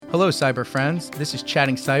Hello, cyber friends. This is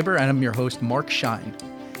Chatting Cyber, and I'm your host, Mark Shine.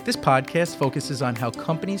 This podcast focuses on how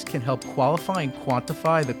companies can help qualify and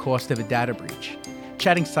quantify the cost of a data breach.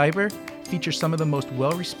 Chatting Cyber features some of the most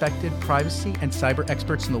well-respected privacy and cyber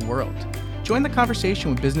experts in the world. Join the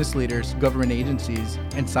conversation with business leaders, government agencies,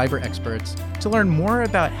 and cyber experts to learn more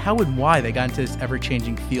about how and why they got into this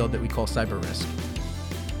ever-changing field that we call cyber risk.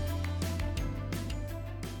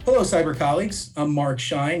 Hello, cyber colleagues. I'm Mark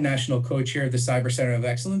Shine, National Co-Chair of the Cyber Center of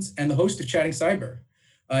Excellence and the host of Chatting Cyber.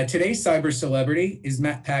 Today's cyber celebrity is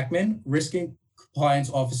Matt Packman, Risk and Compliance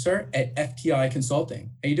Officer at FTI Consulting.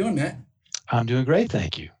 How you doing, Matt? I'm doing great,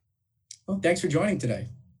 thank you. Well, thanks for joining today.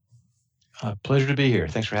 Pleasure to be here.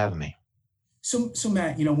 Thanks for having me. So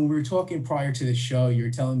Matt, when we were talking prior to the show, you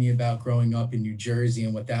were telling me about growing up in New Jersey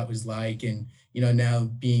and what that was like, and now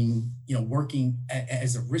being working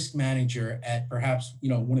as a risk manager at perhaps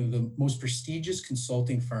one of the most prestigious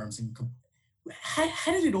consulting firms. And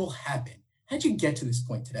how did it all happen? How did you get to this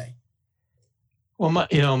point today? Well,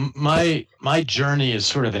 my journey is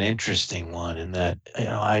sort of an interesting one in that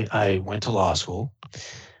I went to law school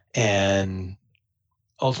and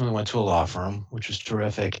ultimately went to a law firm, which was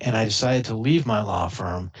terrific. And I decided to leave my law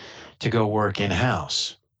firm to go work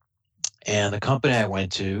in-house. And the company I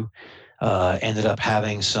went to ended up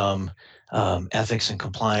having some ethics and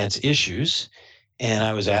compliance issues. And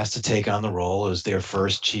I was asked to take on the role as their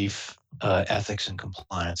first chief ethics and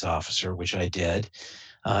compliance officer, which I did.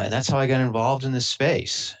 And that's how I got involved in this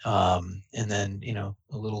space. And then, a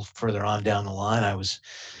little further on down the line, I was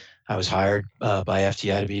hired by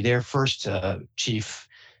FTI to be their first chief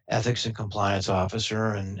ethics and compliance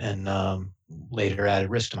officer, and later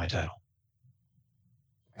added risk to my title.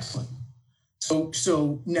 Excellent.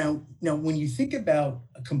 So now when you think about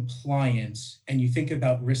compliance and you think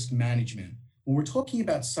about risk management, when we're talking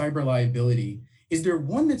about cyber liability, is there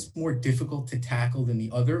one that's more difficult to tackle than the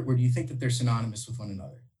other, or do you think that they're synonymous with one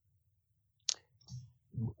another?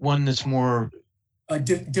 One that's more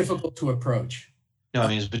difficult to approach. No, I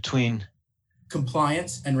mean, it's between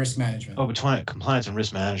compliance and risk management. Oh, between compliance and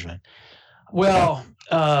risk management. Well,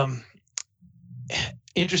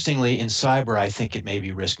 interestingly, in cyber, I think it may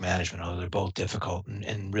be risk management, although they're both difficult,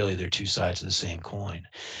 and really they're two sides of the same coin.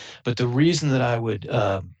 But the reason that I would,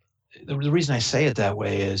 the reason I say it that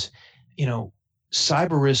way is,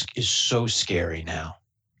 cyber risk is so scary now,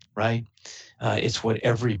 right? It's what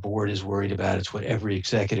every board is worried about. It's what every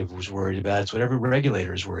executive was worried about. It's what every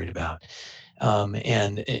regulator is worried about.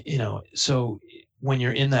 So when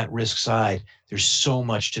you're in that risk side, there's so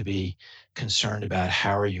much to be concerned about.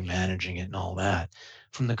 How are you managing it and all that?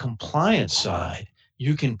 From the compliance side,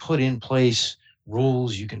 you can put in place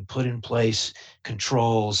rules, you can put in place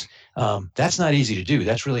controls. That's not easy to do.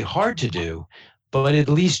 That's really hard to do, but at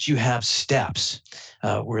least you have steps.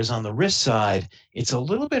 Whereas on the risk side, it's a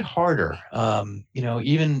little bit harder.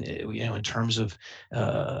 Even in terms of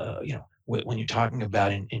when you're talking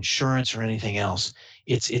about insurance or anything else,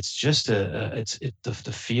 it's just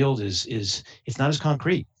the field is it's not as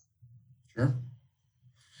concrete. Sure.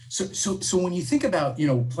 So when you think about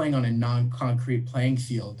playing on a non-concrete playing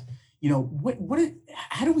field,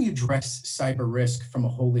 how do we address cyber risk from a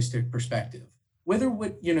holistic perspective? Whether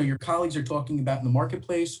what your colleagues are talking about in the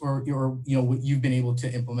marketplace or what you've been able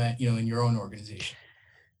to implement in your own organization.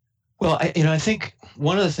 Well, I think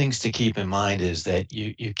one of the things to keep in mind is that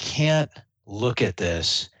you can't look at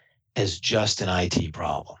this as just an IT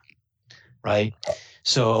problem, right?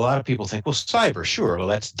 So a lot of people think, well, cyber, sure, well,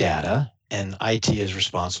 that's data, and IT is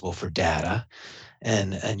responsible for data,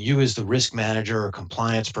 and you as the risk manager or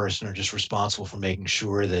compliance person are just responsible for making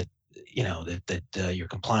sure that you're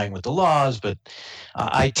complying with the laws, but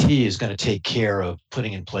IT is going to take care of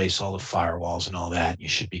putting in place all the firewalls and all that. You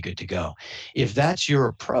should be good to go. If that's your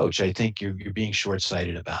approach, I think you're being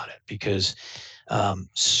short-sighted about it, because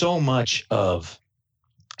so much of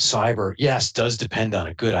cyber, yes, does depend on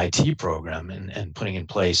a good IT program and putting in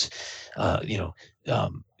place,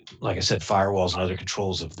 like I said, firewalls and other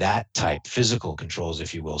controls of that type, physical controls,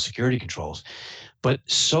 if you will, security controls. But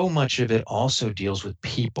so much of it also deals with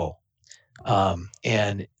people.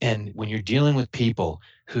 And when you're dealing with people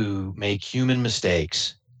who make human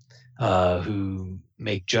mistakes, who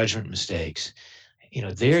make judgment mistakes,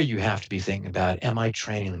 there you have to be thinking about, am I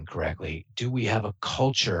training them correctly? Do we have a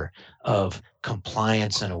culture of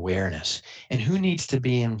compliance and awareness? And who needs to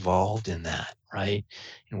be involved in that, right?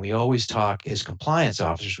 And we always talk, as compliance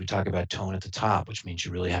officers, we talk about tone at the top, which means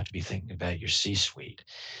you really have to be thinking about your C-suite.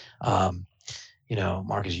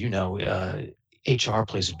 Mark, as HR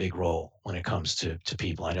plays a big role when it comes to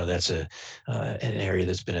people. I know that's an area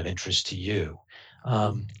that's been of interest to you.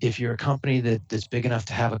 If you're a company that's big enough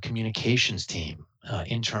to have a communications team,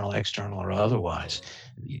 internal, external, or otherwise,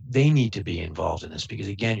 they need to be involved in this because,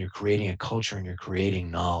 again, you're creating a culture and you're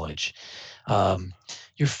creating knowledge. Um,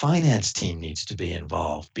 your finance team needs to be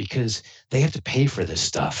involved because they have to pay for this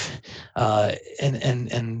stuff.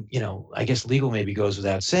 And I guess legal maybe goes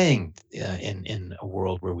without saying in a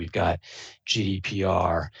world where we've got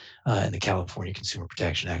GDPR and the California Consumer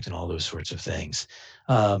Protection Act and all those sorts of things.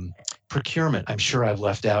 Um, Procurement, I'm sure I've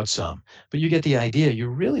left out some, but you get the idea. You're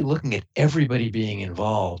really looking at everybody being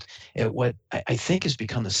involved at what I think has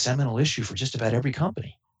become the seminal issue for just about every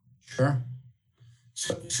company. Sure.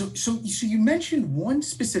 So you mentioned one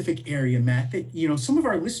specific area, Matt, that some of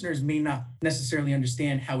our listeners may not necessarily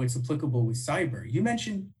understand how it's applicable with cyber. You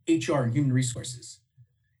mentioned HR and human resources.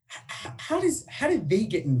 How did they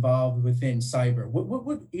get involved within cyber? What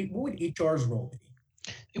would HR's role be?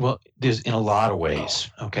 Well, there's in a lot of ways.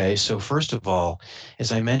 Okay. So, first of all,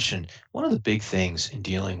 as I mentioned, one of the big things in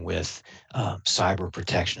dealing with cyber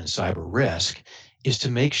protection and cyber risk is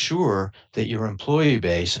to make sure that your employee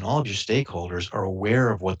base and all of your stakeholders are aware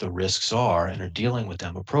of what the risks are and are dealing with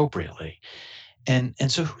them appropriately. And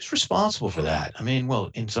so who's responsible for that? I mean,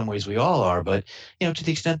 well, in some ways we all are, but to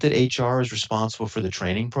the extent that HR is responsible for the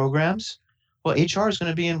training programs, well, HR is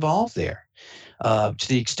going to be involved there to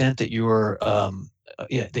the extent that your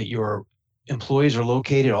employees are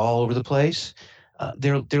located all over the place.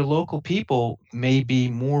 Their local people may be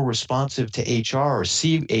more responsive to HR or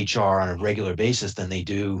see HR on a regular basis than they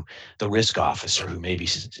do the risk officer who may be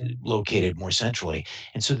located more centrally.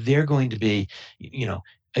 And so they're going to be,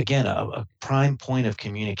 again, a prime point of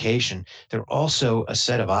communication. They're also a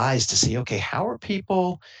set of eyes to see, okay, how are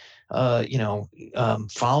people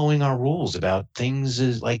following our rules about things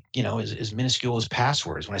is like, as minuscule as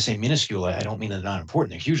passwords. When I say minuscule, I don't mean they're not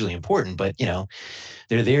important. They're hugely important, but,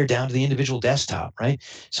 they're there down to the individual desktop, right?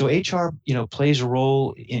 So HR, plays a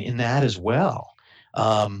role in that as well.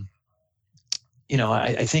 Um,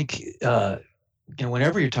 I think,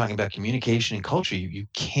 whenever you're talking about communication and culture, you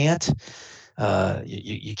can't,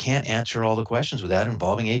 you can't answer all the questions without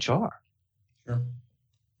involving HR. Sure.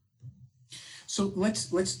 So let's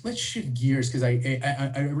shift gears because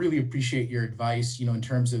I really appreciate your advice. In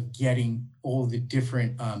terms of getting all the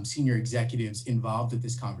different senior executives involved with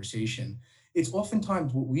this conversation. It's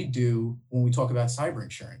oftentimes what we do when we talk about cyber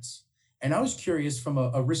insurance. And I was curious from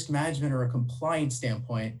a risk management or a compliance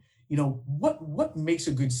standpoint. What makes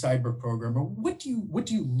a good cyber program, or what do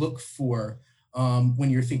you look for when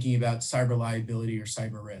you're thinking about cyber liability or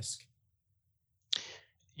cyber risk?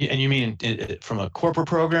 And you mean from a corporate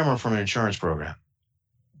program or from an insurance program?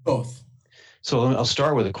 Both. So I'll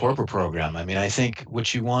start with a corporate program. I mean, I think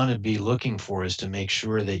what you want to be looking for is to make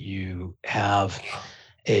sure that you have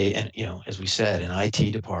as we said, an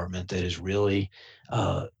IT department that is really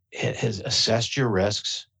has assessed your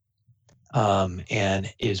risks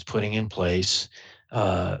and is putting in place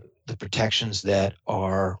the protections that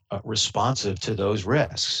are responsive to those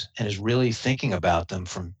risks and is really thinking about them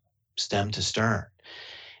from stem to stern.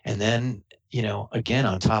 And then, again,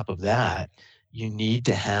 on top of that, you need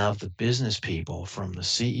to have the business people from the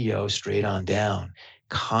CEO straight on down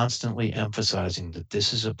constantly emphasizing that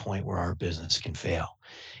this is a point where our business can fail.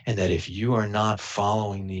 And that if you are not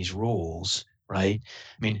following these rules, right?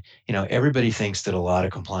 I mean, everybody thinks that a lot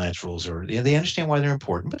of compliance rules are, they understand why they're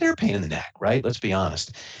important, but they're a pain in the neck, right? Let's be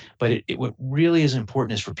honest. But what really is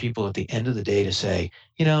important is for people at the end of the day to say,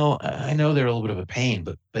 I know they're a little bit of a pain,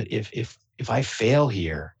 but if I fail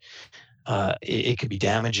here, it could be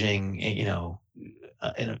damaging,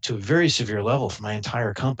 to a very severe level for my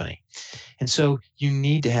entire company. And so you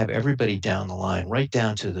need to have everybody down the line, right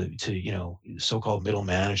down to so-called middle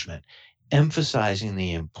management, emphasizing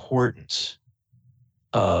the importance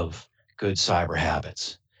of good cyber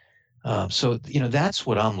habits. So, that's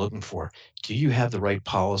what I'm looking for. Do you have the right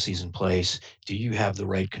policies in place? Do you have the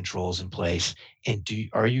right controls in place? And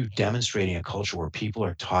are you demonstrating a culture where people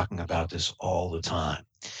are talking about this all the time?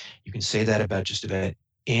 You can say that about just about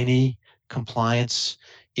any compliance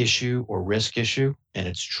issue or risk issue, and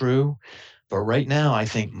it's true. But right now, I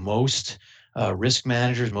think most risk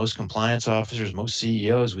managers, most compliance officers, most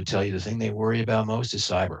CEOs would tell you the thing they worry about most is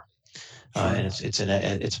cyber, and Sure.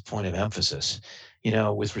 it's a point of emphasis.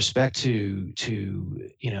 With respect to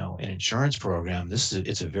an insurance program,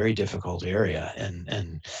 it's a very difficult area,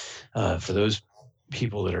 and for those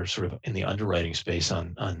people that are sort of in the underwriting space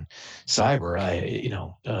on cyber,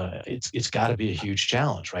 it's got to be a huge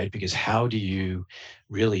challenge, right? Because how do you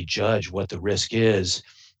really judge what the risk is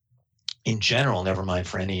in general, never mind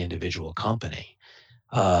for any individual company?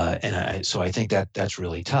 So I think that that's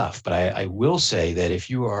really tough. But I will say that if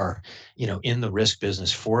you are, in the risk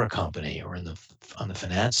business for a company or on the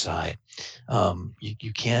finance side,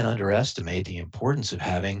 you can't underestimate the importance of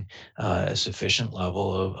having a sufficient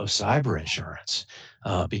level of cyber insurance,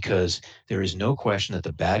 because there is no question that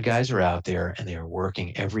the bad guys are out there and they are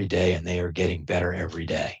working every day and they are getting better every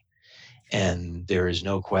day. And there is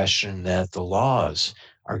no question that the laws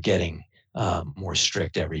are getting more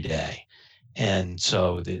strict every day. And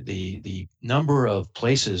so the number of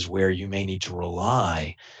places where you may need to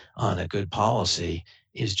rely on a good policy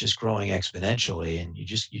is just growing exponentially, and you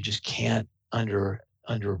just can't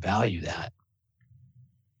undervalue that.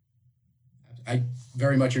 I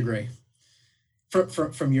very much agree.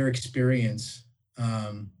 From your experience,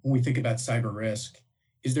 when we think about cyber risk,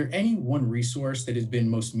 is there any one resource that has been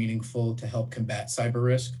most meaningful to help combat cyber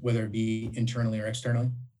risk, whether it be internally or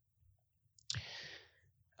externally?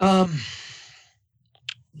 Um,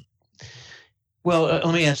 well,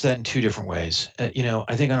 let me answer that in two different ways. I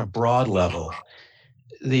think on a broad level,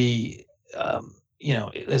 the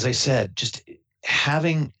as I said, just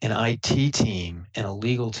having an IT team and a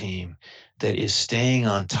legal team that is staying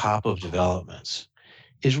on top of developments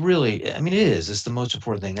is really, I mean, it's the most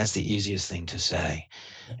important thing. That's the easiest thing to say.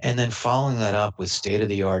 And then following that up with state of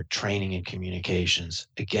the art training and communications,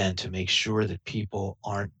 again, to make sure that people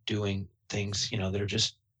aren't doing things, that are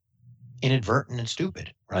just inadvertent and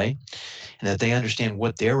stupid, right? And that they understand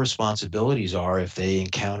what their responsibilities are if they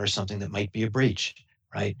encounter something that might be a breach,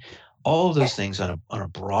 right? All of those things on a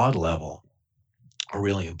broad level are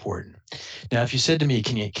really important. Now, if you said to me,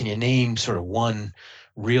 can you name sort of one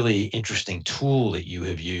really interesting tool that you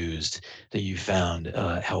have used that you found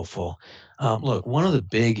helpful? Look, one of the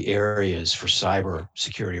big areas for cyber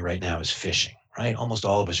security right now is phishing. Right, almost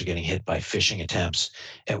all of us are getting hit by phishing attempts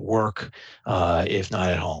at work, if not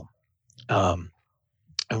at home. Um,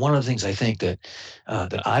 and one of the things I think that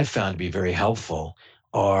I've found to be very helpful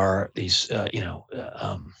are these, uh,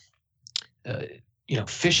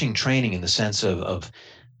 phishing training, in the sense of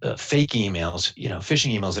fake emails,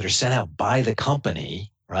 phishing emails that are sent out by the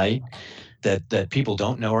company, right? That people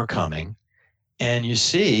don't know are coming, and you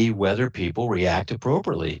see whether people react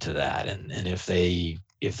appropriately to that, and if they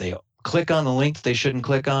click on the link that they shouldn't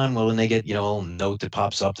click on, well, then they get a little note that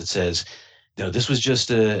pops up that says, this was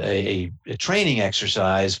just a training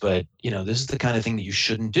exercise, but this is the kind of thing that you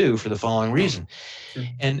shouldn't do for the following reason. Sure.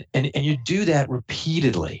 And you do that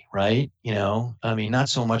repeatedly, right? I mean, not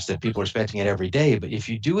so much that people are expecting it every day, but if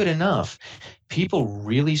you do it enough, people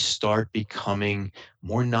really start becoming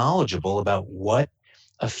more knowledgeable about what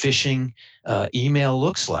a phishing email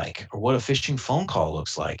looks like, or what a phishing phone call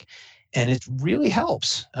looks like. And it really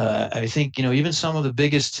helps. I think, even some of the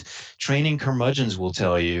biggest training curmudgeons will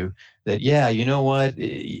tell you that, yeah, you know what,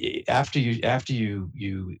 after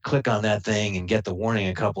you click on that thing and get the warning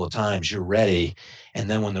a couple of times, you're ready. And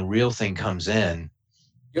then when the real thing comes in,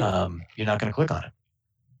 Yep. you're not going to click on it.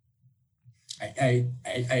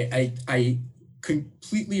 I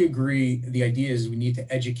completely agree. The idea is we need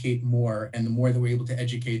to educate more, and the more that we're able to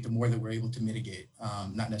educate, the more that we're able to mitigate,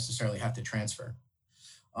 not necessarily have to transfer.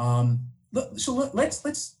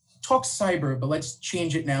 Let's talk cyber, but let's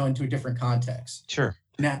change it now into a different context. Sure.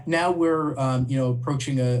 Now we're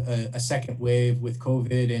approaching a second wave with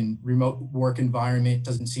COVID, and remote work environment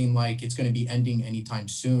doesn't seem like it's going to be ending anytime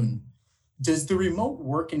soon. Does the remote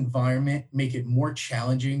work environment make it more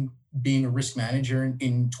challenging being a risk manager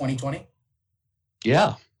in 2020?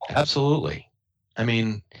 Yeah, absolutely. I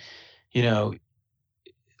mean, you know,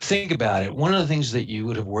 think about it. One of the things that you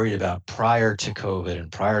would have worried about prior to COVID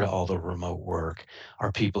and prior to all the remote work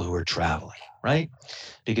are people who are traveling, right?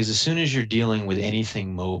 Because as soon as you're dealing with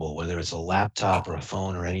anything mobile, whether it's a laptop or a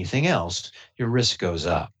phone or anything else, your risk goes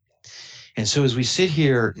up. And so as we sit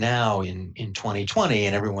here now in 2020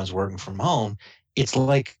 and everyone's working from home, it's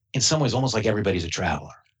like, in some ways, almost like everybody's a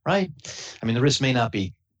traveler, right? I mean, the risk may not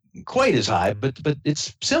be quite as high, but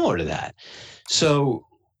it's similar to that. So,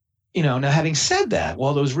 now having said that,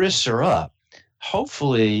 while those risks are up,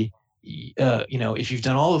 hopefully, if you've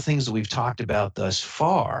done all the things that we've talked about thus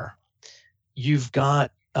far, you've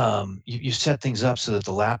got you set things up so that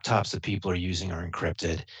the laptops that people are using are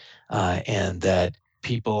encrypted, and that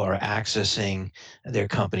people are accessing their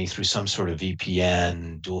company through some sort of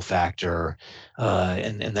VPN, dual factor,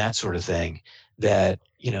 and that sort of thing. That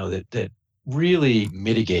that really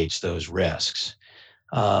mitigates those risks.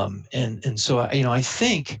 And so I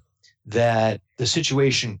think that the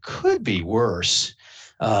situation could be worse,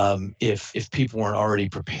 if people weren't already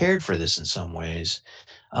prepared for this in some ways.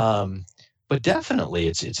 But definitely,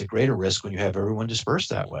 it's a greater risk when you have everyone dispersed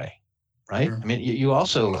that way, right? Sure. I mean, you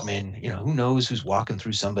also, I mean, who knows who's walking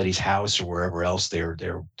through somebody's house or wherever else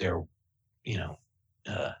you know,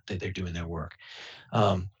 they're doing their work.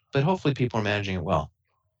 But hopefully people are managing it well.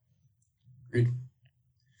 Agreed.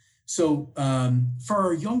 So, for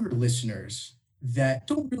our younger listeners that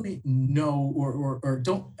don't really know or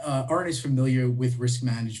don't aren't as familiar with risk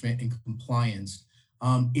management and compliance,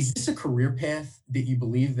 is this a career path that you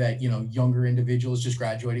believe that younger individuals just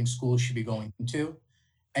graduating school should be going into?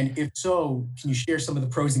 And if so, can you share some of the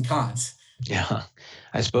pros and cons? Yeah,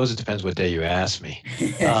 I suppose it depends what day you ask me.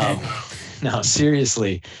 Um, no,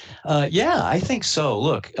 seriously. Yeah, I think so.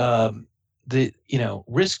 Look,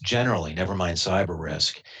 risk generally, never mind cyber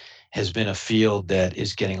risk, has been a field that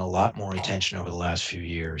is getting a lot more attention over the last few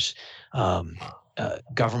years. Um,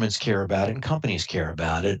 Governments care about it and companies care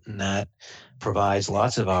about it, and that provides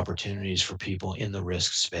lots of opportunities for people in the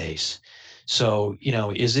risk space. So,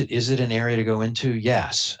 is it an area to go into?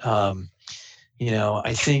 Yes.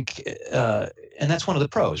 I think, and that's one of the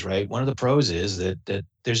pros, right? One of the pros is that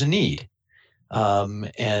there's a need,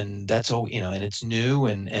 and that's all, and it's new,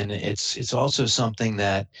 and it's also something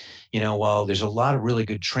that, while there's a lot of really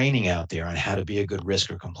good training out there on how to be a good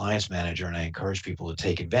risk or compliance manager, and I encourage people to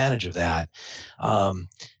take advantage of that. um,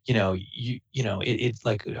 it's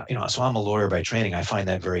like, so I'm a lawyer by training. I find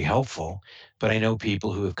that very helpful, but I know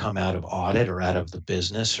people who have come out of audit or out of the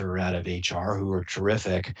business or out of HR who are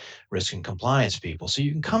terrific risk and compliance people. So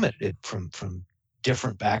you can come at it from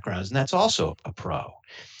different backgrounds, and that's also a pro.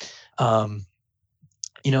 Um,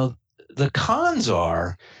 you know, the cons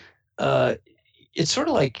are, uh, it's sort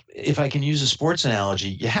of like, if I can use a sports analogy,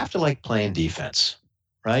 you have to like playing defense,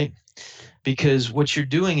 right? Because what you're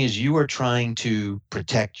doing is you are trying to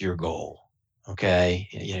protect your goal, okay?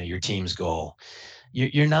 Your team's goal.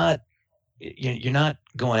 You're not you're not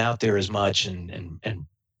going out there as much and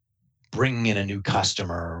bringing in a new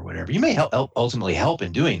customer or whatever. You may ultimately help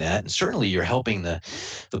in doing that, and certainly you're helping the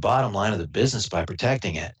bottom line of the business by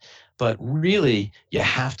protecting it. But really, you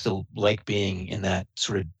have to like being in that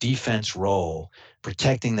sort of defense role,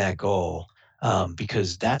 protecting that goal,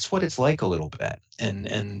 because that's what it's like a little bit.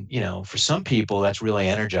 And for some people, that's really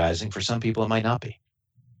energizing. For some people, it might not be.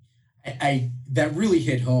 I that really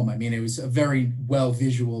hit home. I mean, it was a very well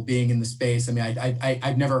visual being in the space. I mean,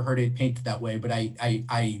 I've never heard it painted that way, but I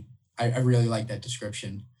really like that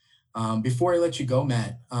description. Before I let you go,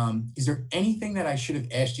 Matt, is there anything that I should have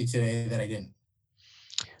asked you today that I didn't?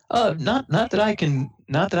 Not that I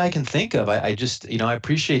can think of. I just, I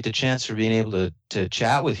appreciate the chance for being able to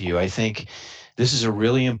chat with you. I think this is a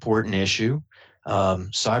really important issue.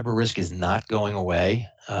 Cyber risk is not going away.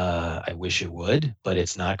 I wish it would, but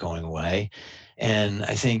it's not going away. And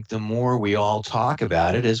I think the more we all talk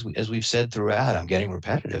about it, as we've said throughout, I'm getting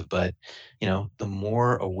repetitive, but the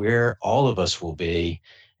more aware all of us will be,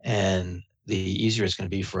 and the easier it's going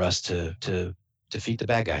to be for us to defeat the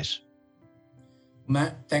bad guys.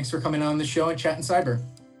 Matt, thanks for coming on the show and chatting cyber.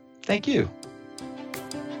 Thank you.